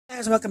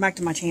Guys, welcome back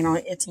to my channel.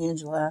 It's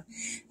Angela,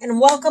 and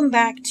welcome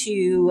back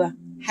to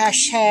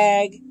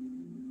hashtag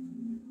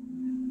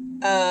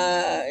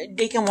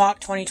Decan Walk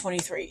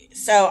 2023.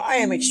 So I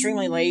am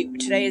extremely late.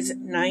 Today is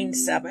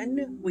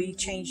 9/7. We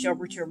changed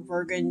over to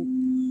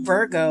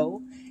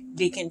Virgo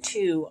Decan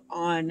 2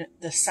 on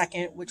the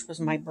 2nd, which was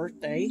my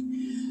birthday.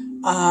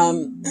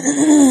 And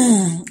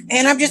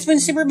I've just been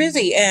super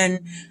busy, and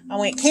I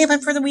went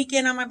camping for the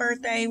weekend on my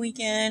birthday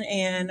weekend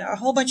and a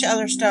whole bunch of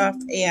other stuff,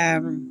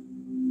 and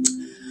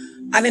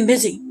I've been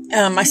busy.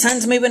 My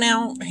son's moving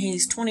out.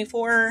 He's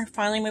 24,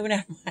 finally moving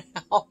out of my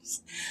house,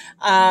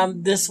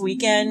 this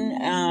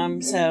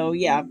weekend. So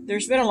yeah,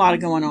 there's been a lot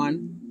going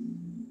on.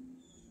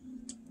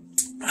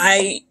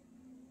 I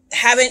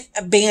haven't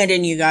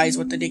abandoned you guys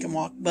with the Decan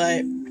Walk,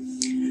 but,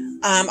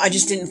 I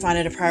just didn't find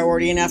it a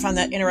priority. And I found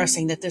that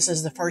interesting that this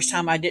is the first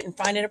time I didn't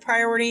find it a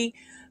priority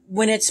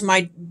when it's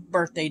my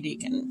birthday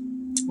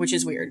Decan, which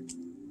is weird.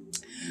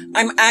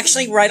 I'm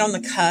actually right on the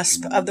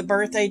cusp of the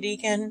birthday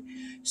Decan.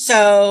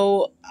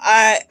 So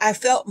I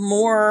felt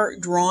more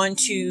drawn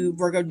to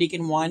Virgo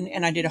Decan 1,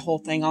 and I did a whole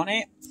thing on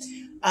it,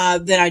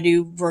 than I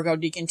do Virgo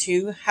Decan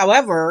 2.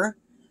 However,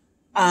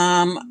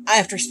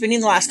 after spending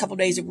the last couple of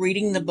days of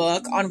reading the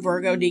book on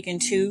Virgo Decan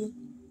 2,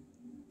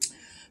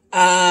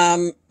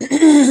 I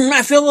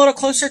feel a little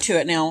closer to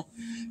it now.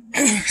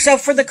 So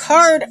for the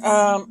card,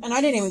 and I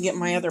didn't even get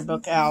my other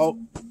book out.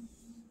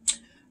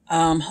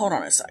 Hold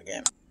on a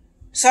second.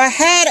 So I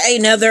had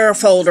another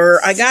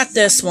folder. I got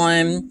this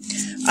one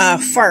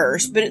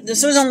first, but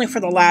this was only for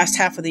the last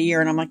half of the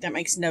year, and I'm like, that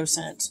makes no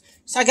sense.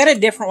 So I got a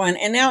different one,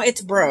 and now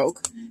it's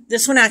broke.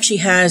 This one actually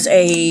has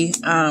a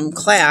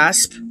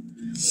clasp.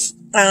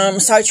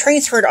 So I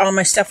transferred all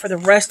my stuff for the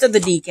rest of the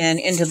Decan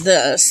into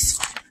this.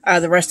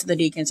 The rest of the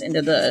Decans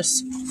into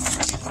this.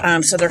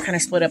 So they're kind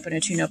of split up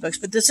into two notebooks.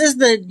 But this is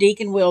the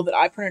Decan wheel that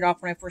I printed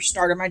off when I first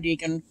started my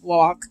Decan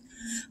walk.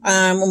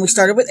 When we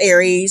started with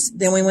Aries,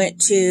 then we went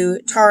to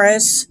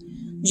Taurus,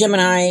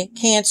 Gemini,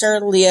 Cancer,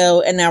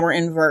 Leo, and now we're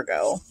in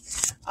Virgo.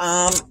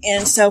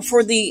 And so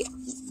for the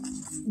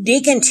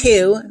Decan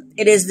 2,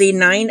 it is the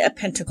 9 of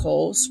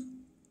Pentacles,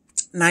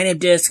 9 of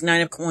Discs,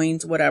 9 of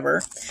Coins,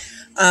 whatever.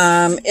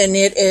 And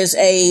it is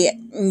a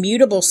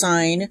mutable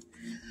sign.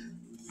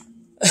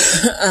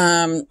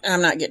 I'm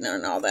not getting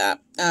into all that.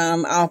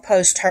 I'll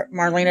post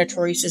Marlena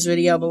Teresa's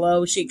video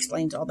below. She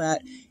explains all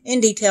that in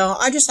detail.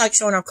 I just like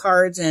showing off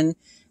cards and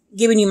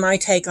giving you my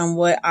take on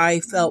what I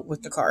felt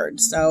with the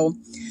cards. So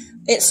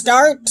it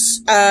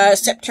starts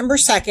September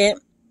 2nd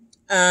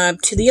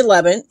to the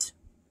 11th.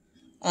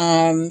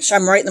 So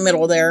I'm right in the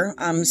middle there.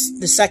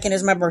 The 2nd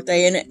is my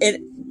birthday, and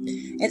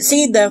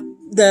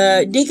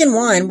the Decan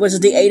 1 was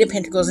the 8 of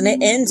Pentacles, and it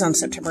ends on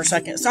September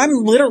 2nd. So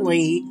I'm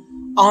literally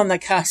on the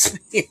cusp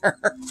here.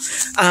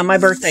 My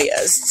birthday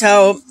is.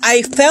 So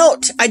I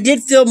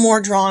did feel more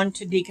drawn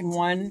to Decan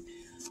 1,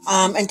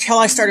 until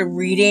I started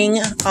reading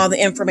all the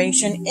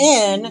information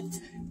in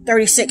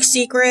 36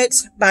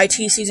 Secrets by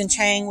T. Susan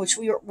Chang, which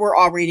we're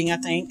all reading, I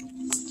think.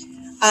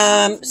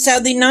 So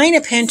the 9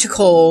 of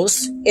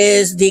Pentacles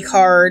is the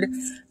card,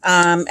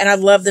 and I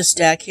love this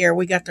deck here.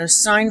 We got the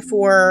sign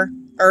for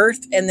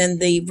Earth, and then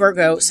the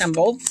Virgo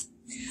symbol.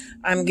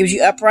 Gives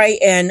you upright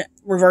and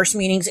reverse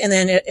meanings, and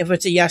then if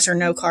it's a yes or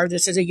no card,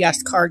 this is a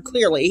yes card,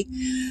 clearly.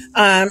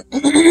 I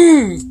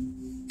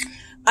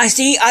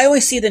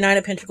always see the 9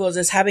 of Pentacles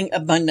as having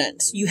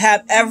abundance. You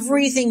have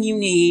everything you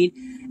need,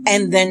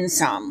 and then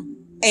some.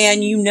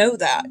 And you know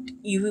that.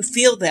 You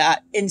feel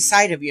that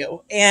inside of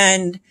you.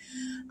 And,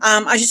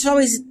 I just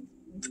always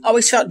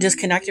felt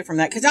disconnected from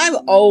that, because I've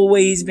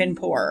always been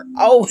poor.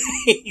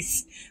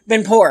 Always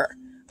been poor.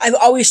 I've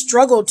always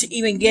struggled to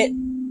even get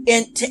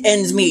into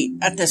ends meet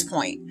at this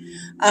point.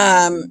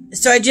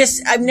 So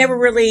I've never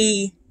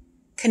really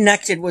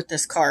connected with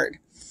this card.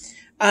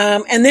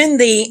 And then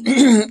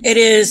it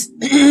is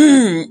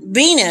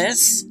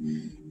Venus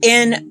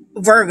in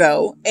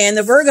Virgo, and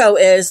the Virgo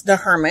is the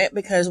Hermit,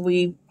 because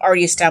we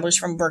already established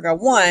from Virgo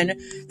 1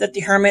 that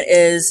the Hermit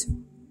is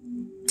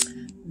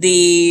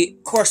the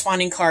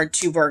corresponding card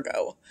to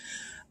Virgo.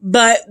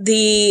 But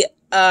the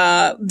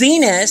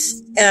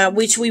Venus,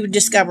 which we've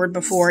discovered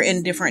before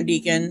in different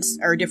Decans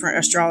or different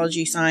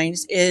astrology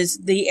signs, is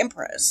the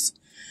Empress.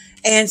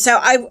 And so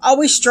I've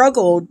always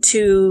struggled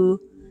to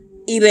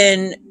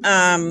even,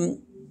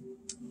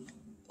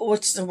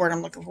 what's the word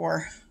I'm looking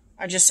for?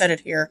 I just said it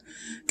here.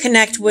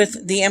 Connect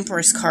with the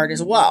Empress card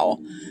as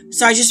well.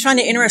 So I just find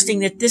it interesting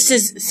that this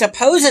is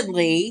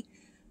supposedly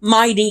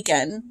my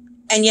Decan,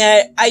 and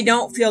yet I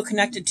don't feel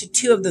connected to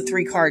 2 of the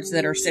 3 cards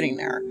that are sitting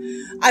there.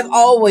 I've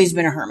always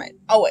been a hermit.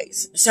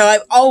 Always. So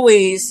I've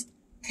always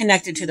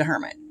connected to the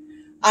Hermit.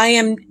 I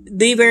am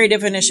the very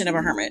definition of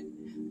a hermit.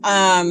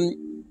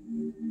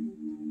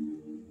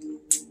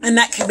 And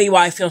that could be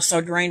why I feel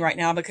so drained right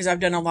now, because I've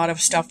done a lot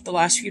of stuff the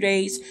last few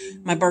days.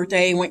 My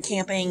birthday, went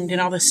camping, did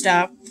all this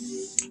stuff.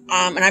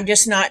 And I'm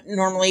just not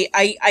normally,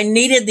 I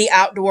needed the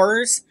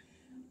outdoors.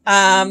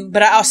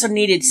 But I also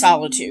needed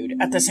solitude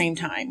at the same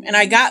time. And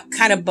I got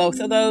kind of both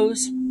of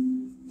those.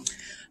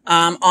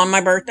 on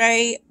my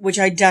birthday, which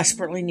I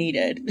desperately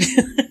needed.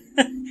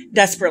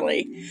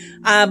 desperately.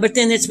 But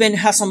then it's been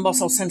hustle and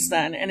bustle since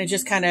then. And it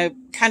just kind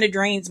of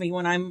drains me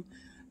when I'm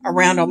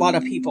around a lot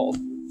of people.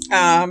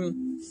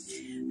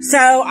 So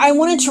I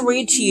wanted to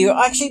read to you,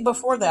 actually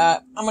before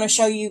that, I'm going to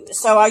show you.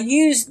 So I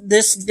used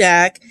this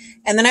deck,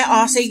 and then I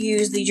also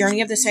used the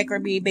Journey of the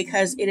Sacred Bee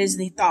because it is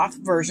the Thoth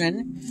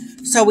version.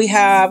 So we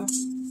have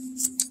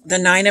the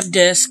 9 of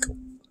Disc,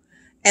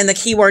 and the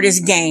keyword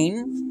is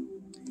gain.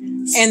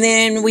 And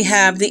then we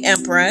have the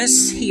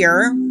Empress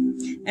here,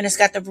 and it's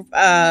got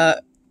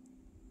the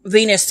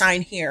Venus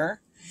sign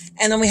here.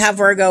 And then we have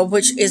Virgo,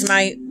 which is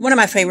one of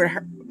my favorite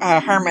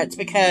hermits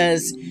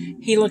because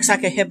he looks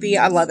like a hippie.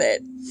 I love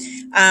it.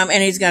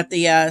 And he's got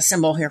the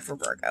symbol here for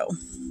Virgo.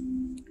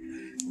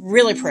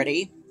 Really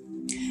pretty.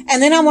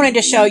 And then I wanted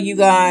to show you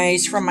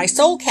guys from my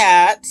soul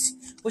cats,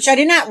 which I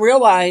did not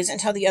realize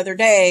until the other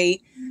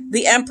day.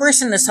 The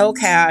Empress in the soul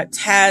cat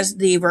has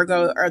the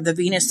Virgo or the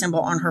Venus symbol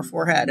on her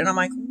forehead. And I'm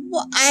like,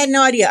 well, I had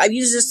no idea. I've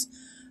used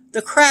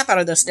the crap out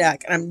of this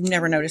deck, and I've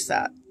never noticed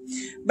that.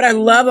 But I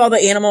love all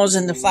the animals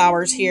and the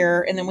flowers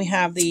here. And then we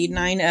have the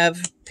 9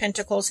 of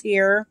Pentacles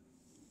here.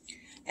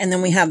 And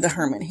then we have the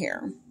Hermit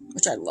here,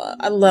 which I love.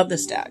 I love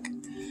this deck.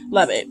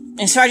 Love it.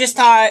 And so I just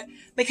thought,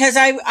 because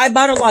I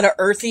bought a lot of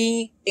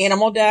earthy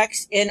animal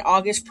decks in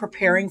August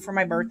preparing for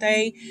my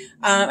birthday.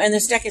 And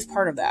this deck is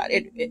part of that.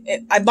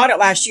 I bought it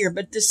last year,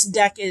 but this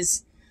deck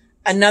is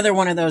another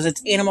one of those.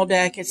 It's animal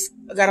deck. It's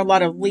got a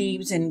lot of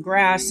leaves and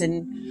grass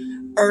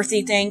and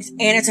earthy things.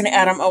 And it's an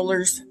Adam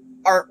Oehler's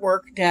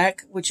artwork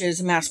deck, which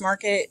is mass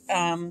market.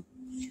 And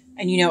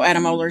you know,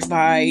 Adam Oehler's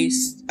by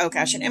Oak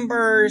Ash and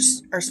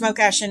Embers, or Smoke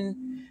Ash and,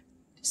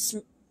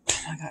 oh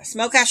my God,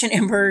 Smoke Ash and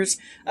Embers,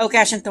 Oak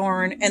Ash and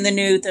Thorn, and the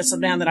new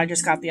Thistledown that I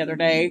just got the other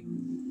day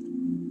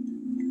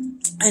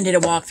and did a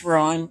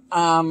walkthrough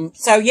on.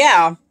 So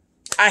yeah,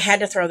 I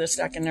had to throw this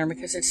deck in there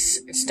because it's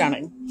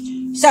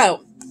stunning.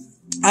 So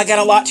I got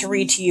a lot to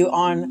read to you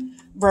on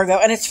Virgo.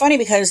 And it's funny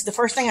because the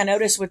first thing I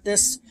noticed with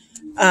this,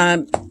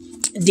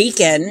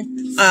 Decan,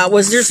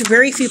 was there's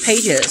very few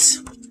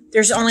pages.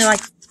 There's only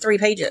like 3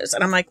 pages.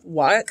 And I'm like,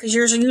 what? Because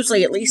yours are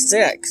usually at least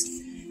 6.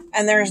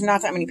 And there's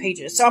not that many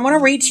pages. So I'm going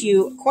to read to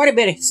you quite a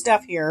bit of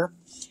stuff here,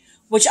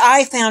 which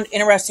I found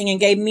interesting and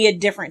gave me a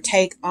different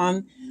take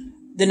on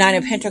the 9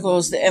 of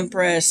Pentacles, the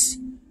Empress,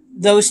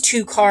 those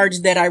 2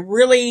 cards that I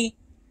really,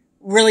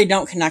 really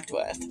don't connect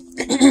with.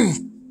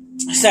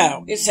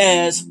 So it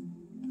says,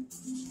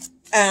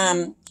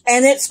 and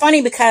it's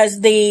funny because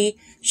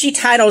she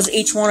titles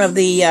each one of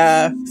these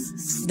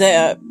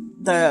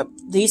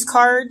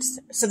cards.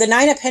 So the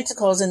 9 of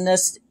Pentacles in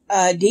this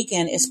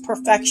Decan is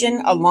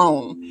perfection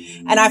alone.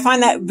 And I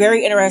find that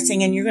very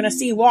interesting, and you're going to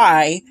see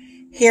why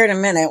here in a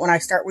minute when I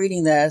start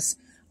reading this.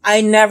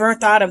 I never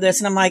thought of this,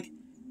 and I'm like,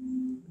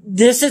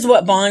 this is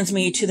what bonds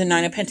me to the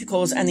 9 of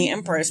Pentacles and the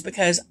Empress,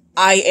 because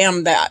I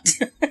am that.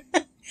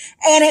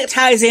 And it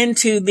ties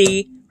into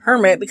the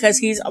Hermit because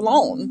he's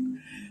alone.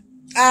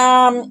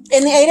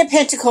 In the 8 of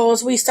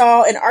Pentacles, we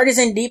saw an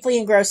artisan deeply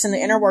engrossed in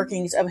the inner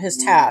workings of his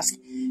task.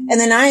 And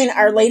the 9,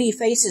 Our Lady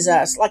faces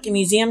us like a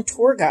museum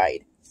tour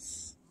guide.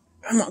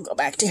 I'm going to go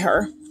back to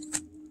her.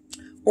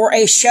 Or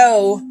a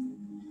show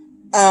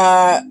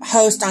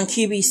host on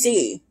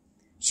QVC.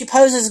 She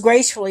poses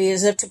gracefully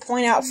as if to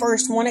point out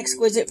first one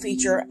exquisite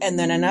feature and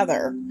then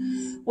another.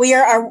 We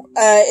are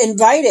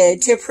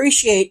invited to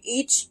appreciate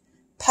each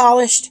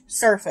polished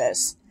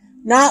surface,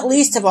 not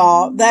least of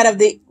all that of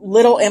the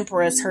little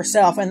Empress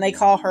herself, and they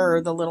call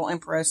her the little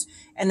Empress.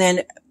 And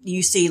then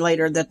you see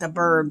later that the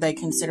bird they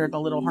consider the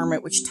little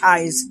Hermit, which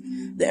ties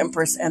the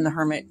Empress and the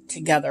Hermit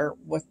together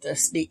with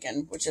this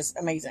Decan, which is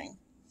amazing.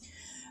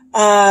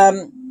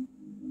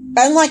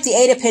 Unlike the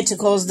 8 of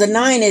Pentacles, the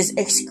 9 is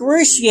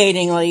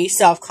excruciatingly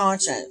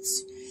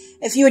self-conscious.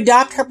 If you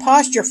adopt her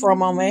posture for a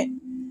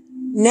moment,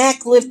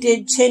 neck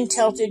lifted, chin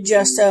tilted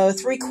just so,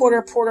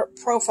 3/4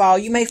 profile,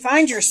 you may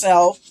find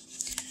yourself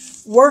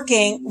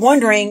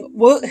wondering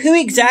who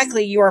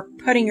exactly you are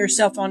putting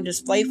yourself on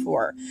display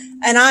for.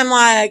 And I'm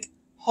like,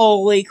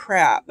 holy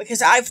crap,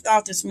 because I've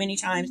thought this many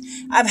times.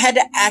 I've had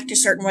to act a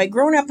certain way.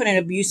 Growing up in an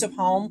abusive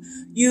home,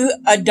 you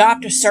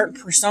adopt a certain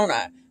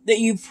persona that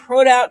you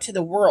put out to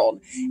the world.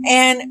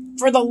 And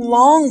for the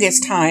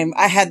longest time,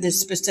 I had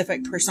this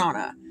specific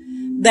persona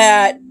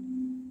that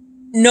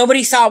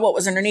nobody saw what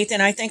was underneath.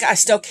 And I think I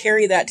still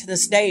carry that to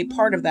this day,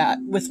 part of that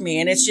with me.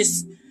 And it's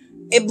just,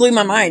 it blew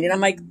my mind. And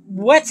I'm like,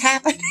 what's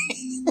happening?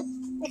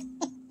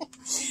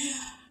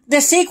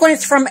 The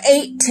sequence from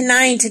 8 to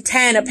 9 to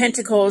 10 of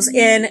Pentacles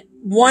in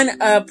one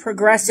of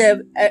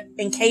progressive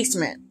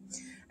encasement.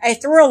 A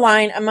through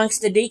line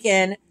amongst the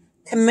Decan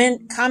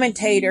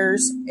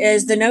commentators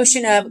is the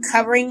notion of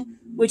covering,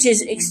 which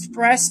is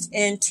expressed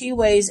in 2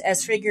 ways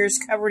as figures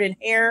covered in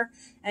hair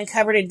and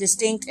covered in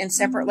distinct and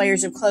separate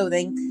layers of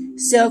clothing,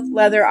 silk,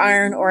 leather,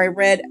 iron, or a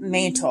red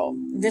mantle.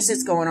 This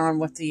is going on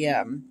with the,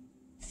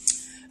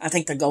 I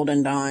think the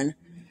Golden Dawn.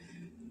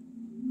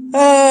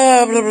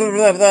 Blah, blah,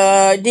 blah,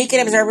 blah.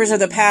 Decan observers of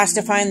the past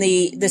define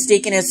this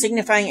Decan as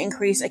signifying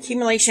increased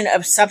accumulation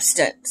of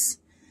substance.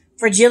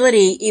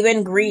 fragility,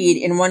 even greed.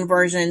 In one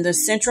version, the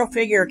central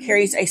figure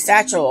carries a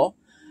satchel.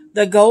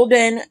 The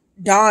Golden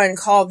Dawn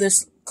called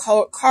this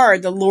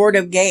card the Lord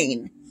of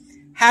Gain.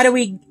 How do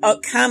we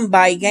come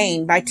by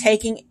gain? By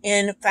taking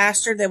in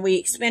faster than we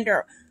expend,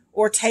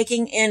 or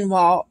taking in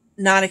while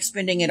not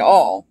expending at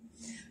all.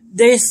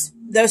 Those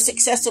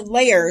successive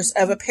layers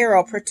of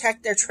apparel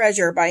protect their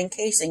treasure by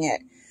encasing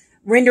it,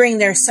 rendering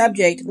their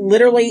subject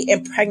literally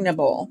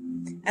impregnable.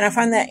 And I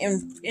find that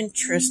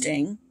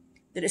interesting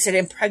that it said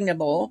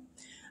impregnable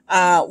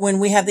when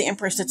we have the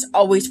Empress that's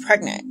always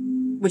pregnant,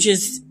 which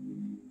is,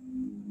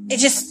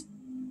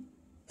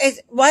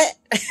 what?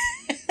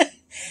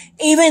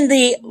 Even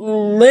the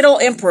little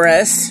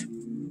Empress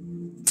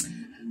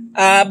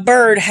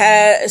bird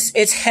has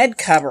its head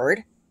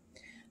covered,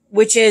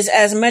 which is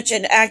as much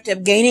an act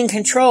of gaining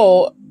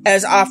control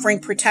as offering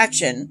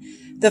protection.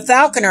 The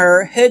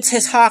falconer hoods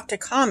his hawk to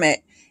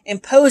comet,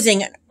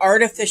 imposing an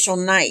artificial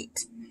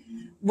night.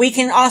 We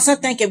can also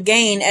think of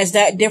gain as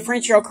that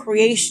differential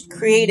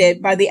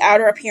created by the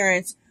outer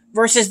appearance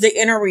versus the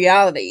inner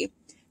reality,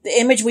 the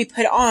image we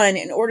put on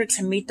in order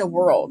to meet the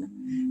world.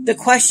 The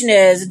question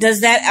is, does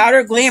that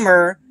outer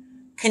glamour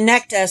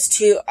connect us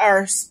to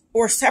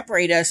or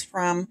separate us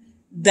from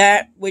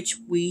that which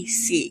we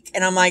seek?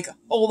 And I'm like,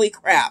 holy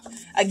crap.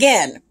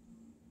 Again,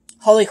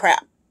 holy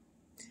crap.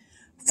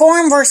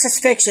 Form versus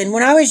fiction.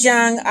 When I was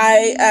young,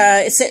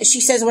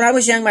 she says, when I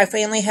was young, my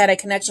family had a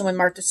connection with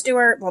Martha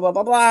Stewart, blah, blah,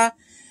 blah, blah.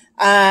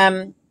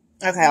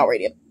 Okay, I'll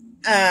read it.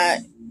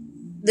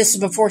 This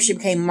is before she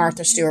became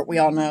Martha Stewart, we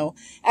all know.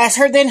 As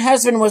her then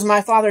husband was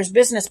my father's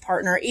business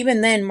partner, even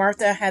then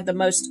Martha had the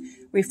most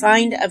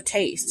refined of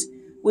tastes.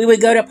 We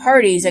would go to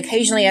parties,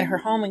 occasionally at her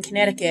home in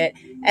Connecticut.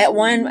 At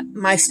one,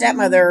 my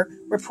stepmother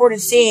reported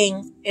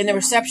seeing in the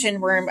reception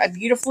room a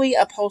beautifully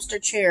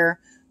upholstered chair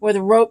with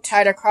a rope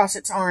tied across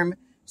its arm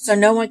so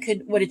no one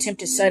would attempt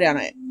to sit on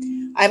it.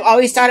 I've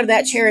always thought of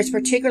that chair as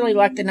particularly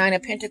like the Nine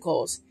of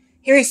Pentacles.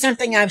 Here is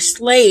something I've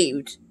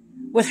slaved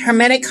with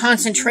hermetic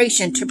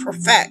concentration to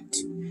perfect,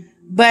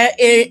 but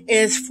it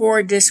is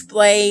for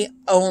display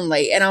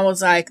only. And I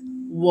was like,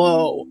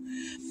 whoa.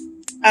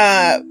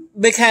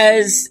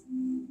 Because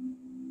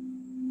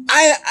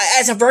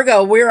as a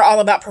Virgo, we're all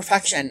about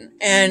perfection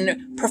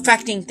and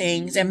perfecting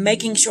things and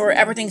making sure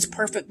everything's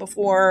perfect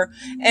before.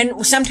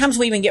 And sometimes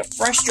we even get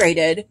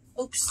frustrated.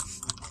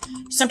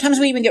 Sometimes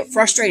we even get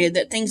frustrated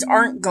that things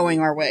aren't going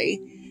our way.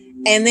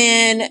 And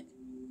then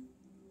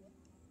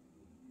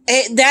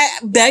that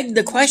begged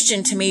the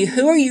question to me,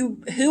 who are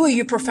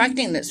you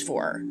perfecting this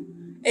for?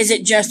 Is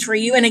it just for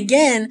you? And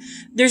again,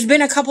 there's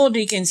been a couple of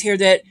decans here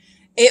that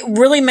it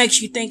really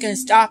makes you think and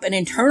stop and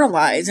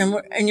internalize.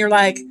 And you're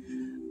like,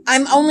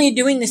 I'm only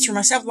doing this for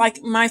myself.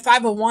 Like my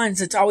 5 of Wands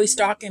that's always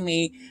stalking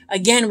me.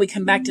 Again, we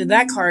come back to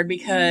that card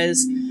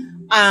because,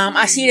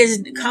 I see it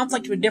as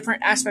conflict with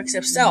different aspects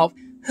of self.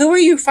 Who are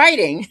you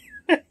fighting?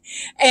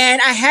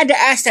 And I had to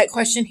ask that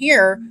question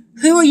here.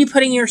 Who are you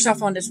putting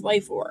yourself on display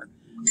for?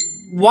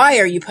 Why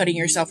are you putting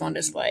yourself on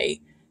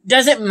display?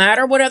 Does it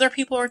matter what other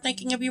people are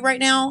thinking of you right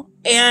now?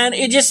 And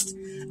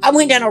I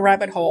went down a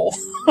rabbit hole.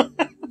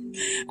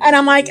 And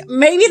I'm like,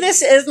 maybe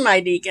this is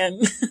my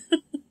Decan.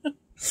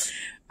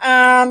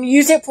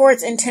 Use it for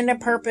its intended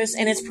purpose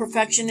and its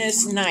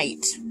perfectionist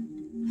night.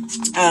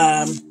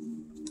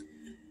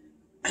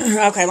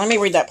 Okay, let me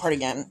read that part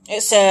again.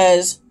 It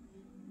says,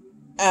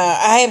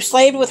 I have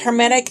slaved with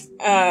hermetic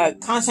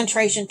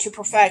concentration to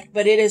perfect,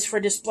 but it is for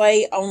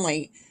display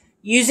only.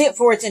 Use it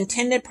for its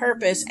intended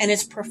purpose, and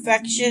its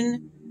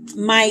perfection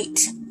might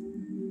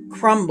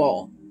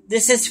crumble.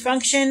 This is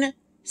function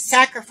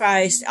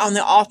sacrificed on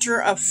the altar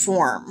of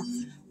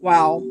form.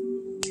 Wow.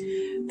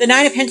 The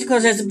Nine of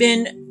Pentacles has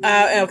been,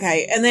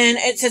 okay. And then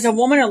it says a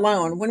woman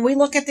alone. When we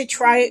look at the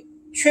triptych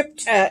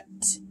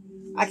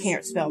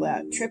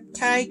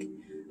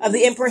of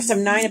the Empress of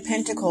Nine of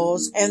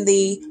Pentacles and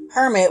the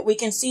Hermit, we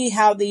can see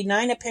how the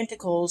Nine of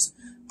Pentacles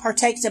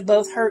partakes of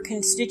both her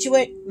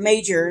constituent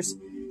majors.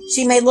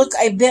 She may look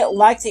a bit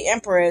like the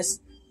Empress,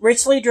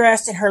 richly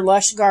dressed in her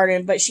lush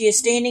garden, but she is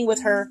standing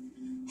with her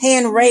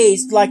hand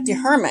raised like the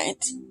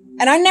Hermit.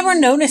 And I never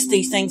noticed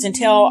these things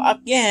until,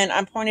 again,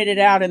 I pointed it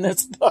out in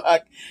this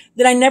book,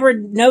 that I never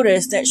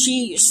noticed that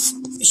she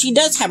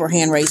does have her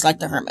hand raised like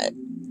the Hermit.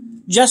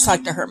 Just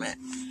like the Hermit.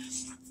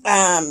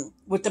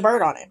 With the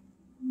bird on it.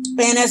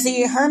 And as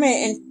the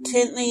Hermit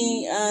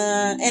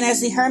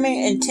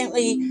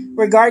intently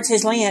regards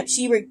his lamp,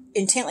 she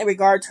intently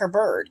regards her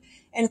bird.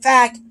 In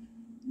fact,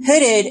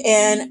 hooded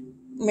and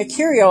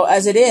mercurial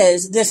as it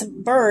is, this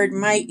bird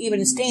might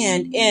even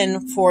stand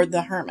in for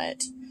the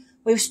Hermit.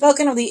 We've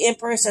spoken of the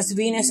Empress as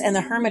Venus and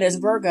the Hermit as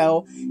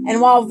Virgo,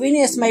 and while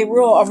Venus may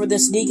rule over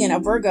this Decan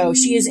of Virgo,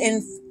 she is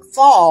in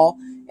fall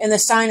in the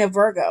sign of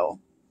Virgo.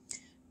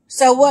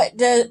 So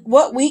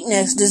what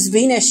weakness does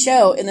Venus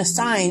show in the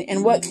sign,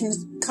 and what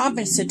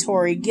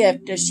compensatory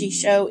gift does she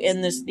show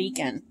in this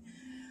Decan?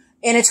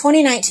 In a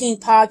 2019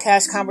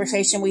 podcast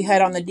conversation we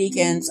had on the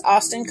Decans,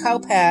 Austin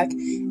Kopak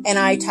and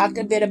I talked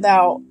a bit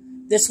about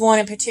this one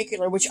in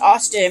particular, which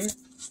Austin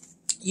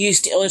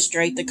used to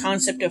illustrate the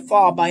concept of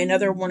fall by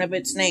another one of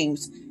its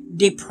names,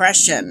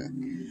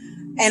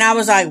 depression. And I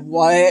was like,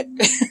 what?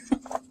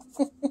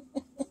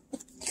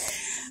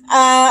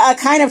 A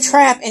kind of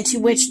trap into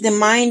which the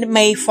mind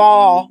may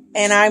fall.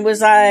 And I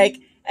was like,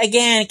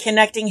 again,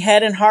 connecting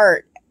head and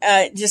heart,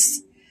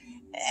 just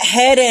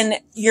head and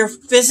your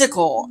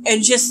physical,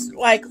 and just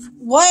like,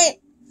 what?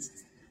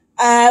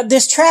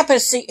 This trap,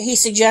 as he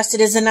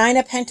suggested, is the Nine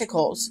of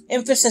Pentacles,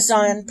 emphasis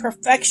on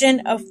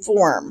perfection of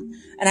form.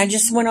 And I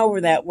just went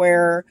over that,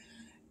 where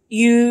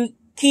you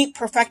keep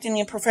perfecting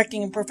and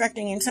perfecting and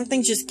perfecting, and some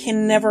things just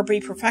can never be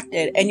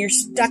perfected, and you're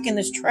stuck in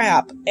this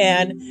trap.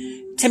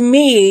 And to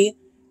me,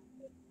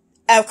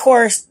 of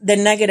course, the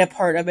negative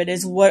part of it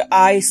is what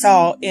I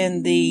saw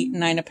in the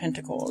Nine of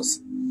Pentacles.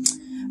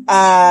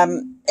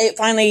 It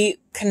finally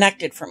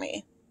connected for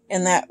me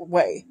in that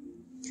way.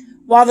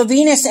 While the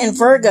Venus and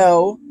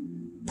Virgo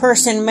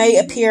person may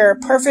appear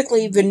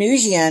perfectly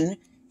Venusian,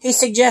 he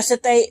suggests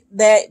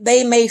that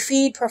they may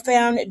feel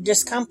profound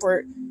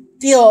discomfort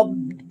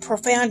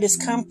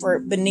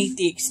beneath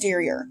the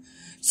exterior.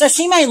 So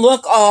she may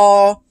look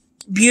all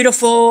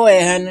beautiful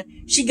and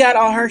she got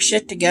all her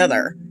shit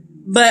together,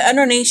 but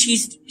underneath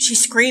she's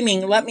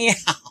screaming, "Let me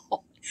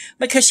out!"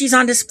 because she's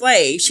on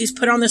display. She's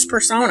put on this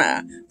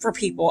persona for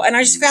people, and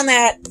I just found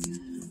that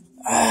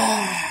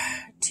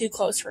too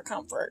close for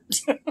comfort.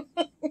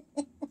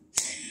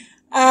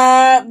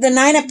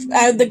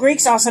 The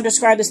Greeks also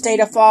describe the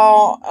state of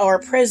fall or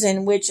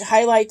prison, which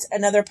highlights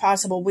another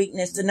possible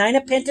weakness. The Nine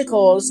of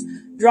Pentacles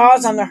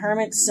draws on the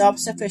hermit's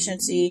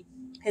self-sufficiency,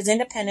 his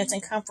independence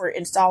and comfort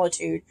in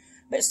solitude.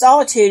 But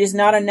solitude is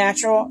not a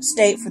natural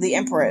state for the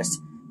Empress,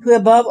 who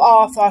above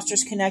all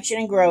fosters connection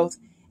and growth.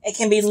 It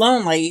can be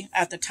lonely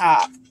at the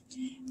top.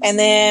 And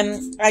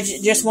then,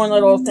 just one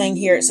little thing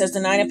here. It says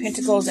the Nine of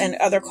Pentacles and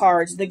other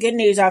cards. The good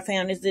news I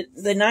found is that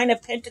the Nine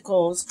of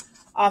Pentacles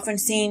often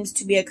seems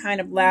to be a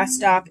kind of last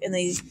stop in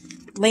the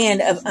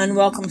land of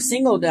unwelcome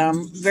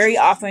singledom. Very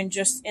often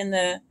just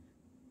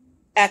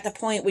at the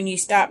point when you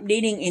stop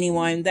needing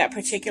anyone, that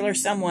particular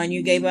someone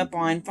you gave up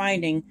on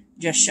finding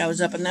just shows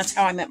up. And that's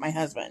how I met my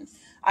husband.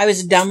 I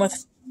was done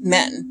with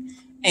men.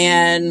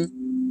 And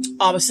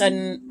all of a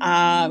sudden,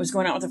 I was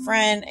going out with a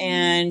friend,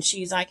 and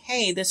she's like,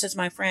 "Hey, this is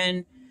my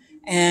friend."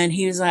 And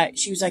she was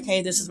like,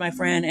 "Hey, this is my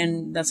friend."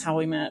 And that's how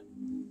we met.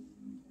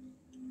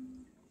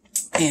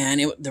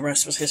 And the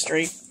rest was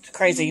history. It's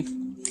crazy.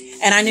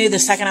 And I knew the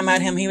second I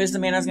met him, he was the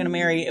man I was going to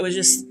marry. It was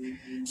just,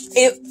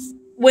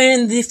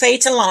 when the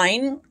fates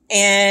align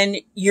and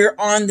you're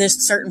on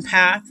this certain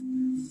path,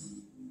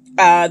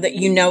 that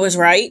you know is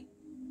right,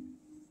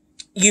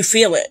 you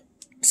feel it.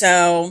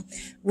 So,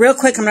 real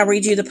quick, I'm going to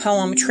read you the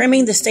poem,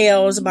 Trimming the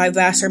Sails by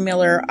Vassar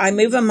Miller. I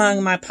move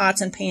among my pots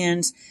and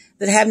pans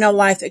that have no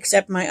life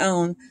except my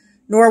own,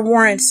 nor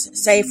warrants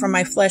save from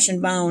my flesh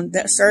and bone,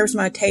 that serves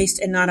my taste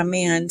and not a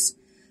man's.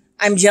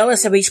 I'm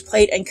jealous of each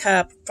plate and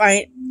cup,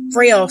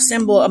 frail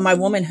symbol of my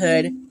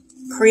womanhood.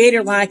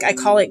 Creator-like, I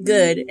call it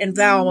good, and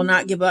vow will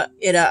not give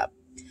it up.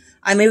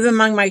 I move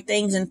among my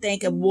things and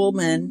think of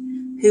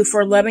woman, who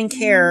for loving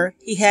care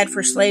he had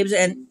for slaves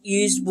and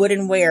used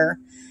wooden ware,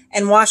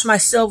 and washed my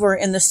silver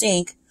in the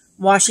sink,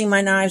 washing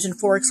my knives and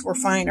forks were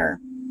finer.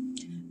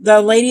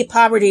 Though Lady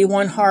Poverty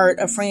won heart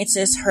of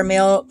Francis, her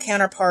male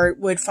counterpart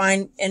would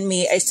find in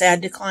me a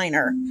sad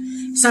decliner.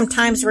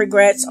 Sometimes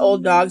regrets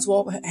old dogs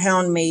will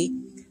hound me,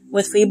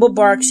 with feeble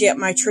barks, yet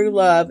my true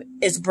love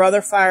is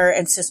brother fire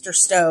and sister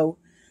stove,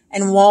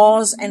 and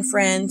walls and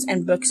friends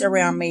and books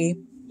around me,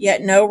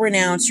 yet no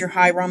renounce your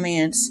high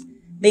romance.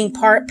 Being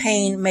part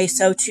pain may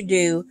so to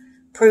do,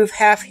 prove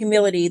half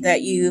humility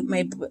that you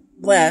may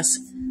bless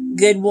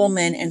good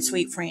woman and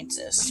sweet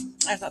Francis.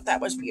 I thought that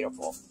was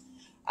beautiful.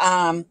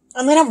 And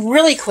then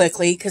really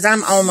quickly, because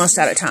I'm almost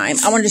out of time,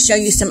 I wanted to show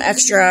you some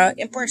extra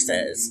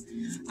Empresses.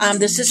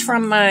 This is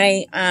from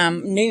my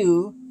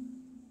new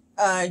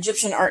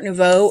Egyptian Art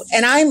Nouveau,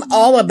 and I'm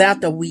all about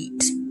the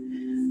wheat.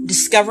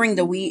 Discovering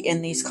the wheat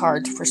in these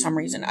cards for some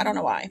reason. I don't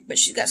know why, but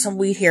she's got some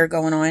wheat here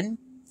going on.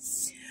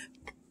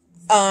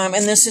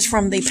 And this is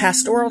from the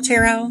Pastoral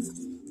Tarot.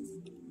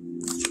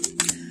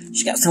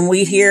 She got some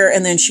wheat here,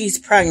 and then she's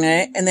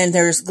pregnant, and then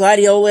there's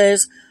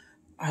gladiolas.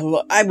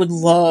 I would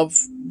love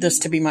this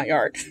to be my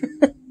art.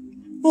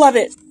 Love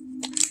it.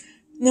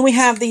 And then we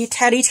have the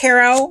Teddy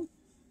Tarot.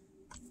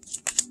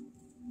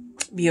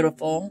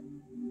 Beautiful.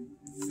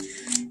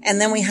 And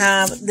then we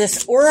have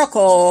this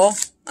Oracle.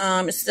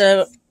 It's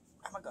the,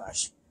 oh my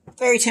gosh,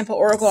 Fairy Temple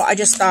Oracle. I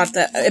just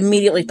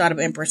immediately thought of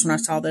Empress when I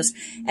saw this.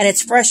 And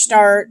it's fresh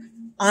start,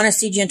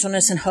 honesty,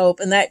 gentleness, and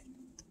hope. And that,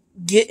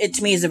 it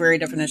to me, is the very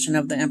definition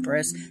of the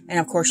Empress. And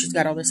of course, she's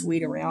got all this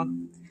wheat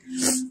around.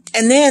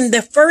 And then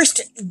the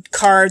first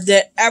card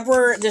that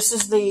ever, this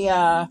is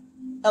the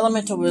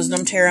Elemental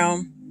Wisdom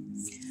Tarot.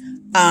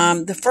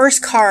 The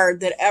first card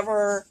that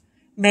ever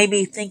made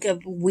me think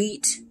of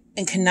wheat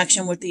in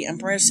connection with the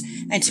Empress.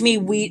 And to me,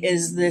 wheat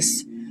is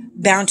this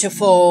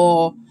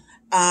bountiful,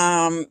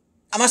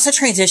 almost a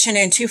transition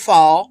into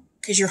fall.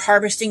 because you're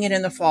harvesting it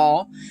in the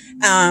fall.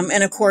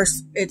 And of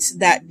course, it's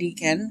that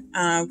Decan,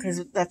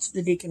 because that's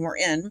the Decan we're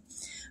in.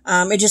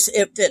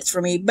 It fits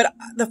for me. But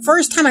the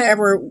first time I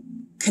ever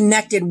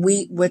connected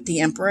wheat with the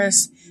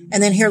Empress,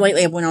 and then here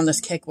lately I went on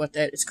this kick with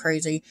it. It's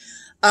crazy.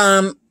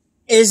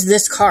 Is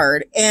this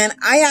card. And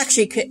I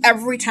actually could,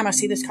 every time I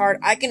see this card,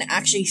 I can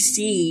actually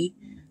see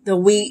the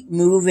wheat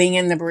moving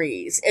in the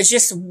breeze. It's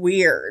just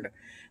weird.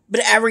 But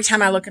every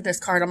time I look at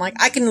this card, I'm like,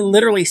 I can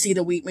literally see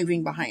the wheat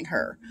moving behind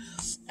her.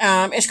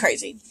 It's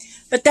crazy.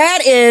 But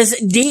that is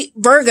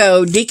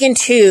Virgo, Decan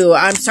 2.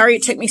 I'm sorry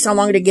it took me so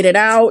long to get it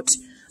out.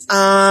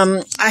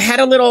 I had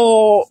a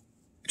little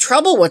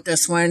trouble with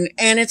this one.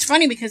 And it's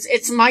funny because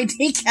it's my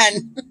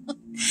Decan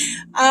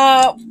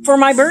for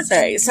my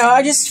birthday. So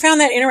I just found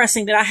that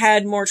interesting that I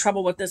had more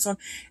trouble with this one.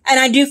 And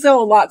I do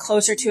feel a lot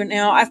closer to it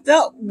now. I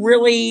felt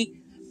really...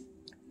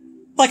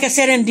 Like I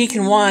said in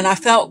Decan 1, I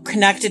felt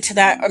connected to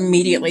that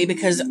immediately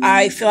because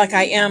I feel like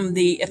I am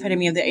the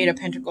epitome of the Eight of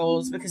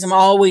Pentacles because I'm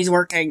always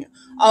working,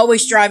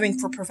 always striving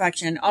for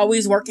perfection,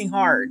 always working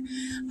hard.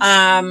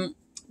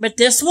 But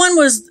this one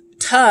was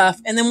tough.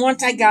 And then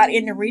once I got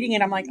into reading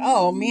it, I'm like,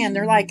 oh man,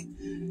 they're like,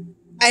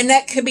 and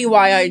that could be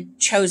why I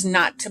chose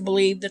not to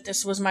believe that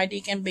this was my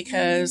Decan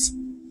because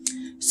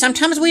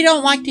sometimes we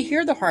don't like to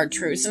hear the hard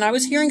truths. And I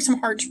was hearing some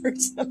hard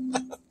truths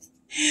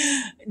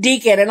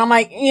Decan, and I'm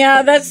like,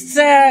 yeah, that's,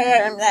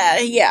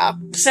 yeah.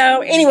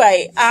 So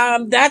anyway,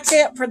 that's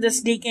it for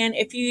this Decan.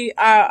 If you,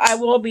 I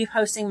will be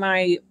posting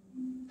my,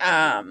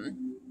 oh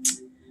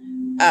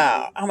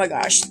my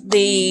gosh,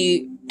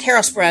 the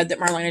tarot spread that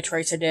Marlena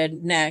Teresa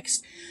did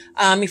next.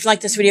 If you like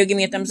this video, give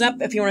me a thumbs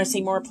up. If you want to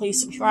see more, please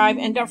subscribe.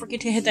 And don't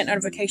forget to hit that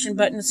notification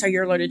button so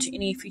you're alerted to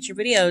any future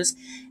videos.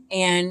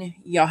 And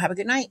y'all have a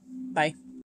good night. Bye.